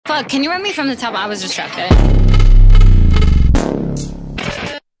Fuck, can you run me from the top? I was distracted.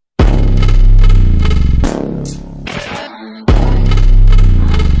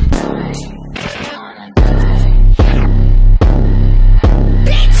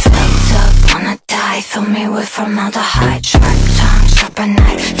 Fill me with formaldehyde, sharp tongue, sharper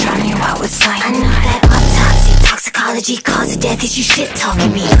knife, drown you out with cyanide. I know that autopsy, toxicology, cause of death is you shit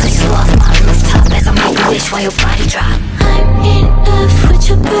talking me. Cause you off my rooftop as I make a wish while your body drop. I'm in love with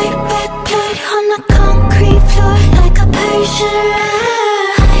your bright red blood on the concrete floor like a Persian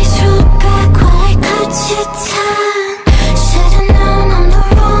rug. Eyes roll back while I cut your tongue. Should've known I'm the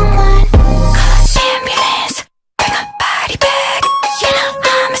wrong one. Call an ambulance, bring a body back. You know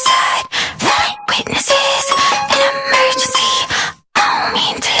homicide, witnesses, an emergency. I don't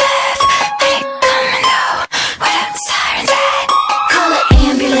mean to laugh, let it come and go. Where the sirens at? Call an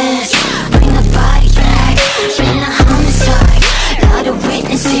ambulance, bring the body back. Been a homicide, lot of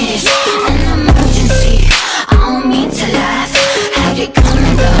witnesses, an emergency. I don't mean to laugh, let it come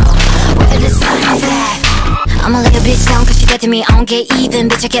and go. Where the sirens at? I'ma lay a bitch down cause she dead to me. I don't get even,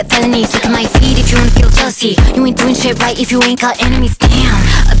 bitch, I get felonies. Look at my feet if you wanna feel jealousy. You ain't doing shit right if you ain't got enemies. Damn,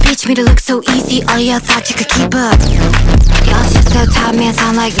 a bitch made it look so easy. All y'all thought you could keep up. Y'all shit so tired, man,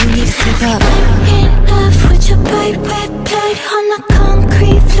 sound like you need to sleep up. I'm in love with your bright red blood on the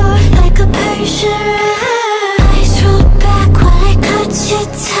concrete floor like a Persian rug.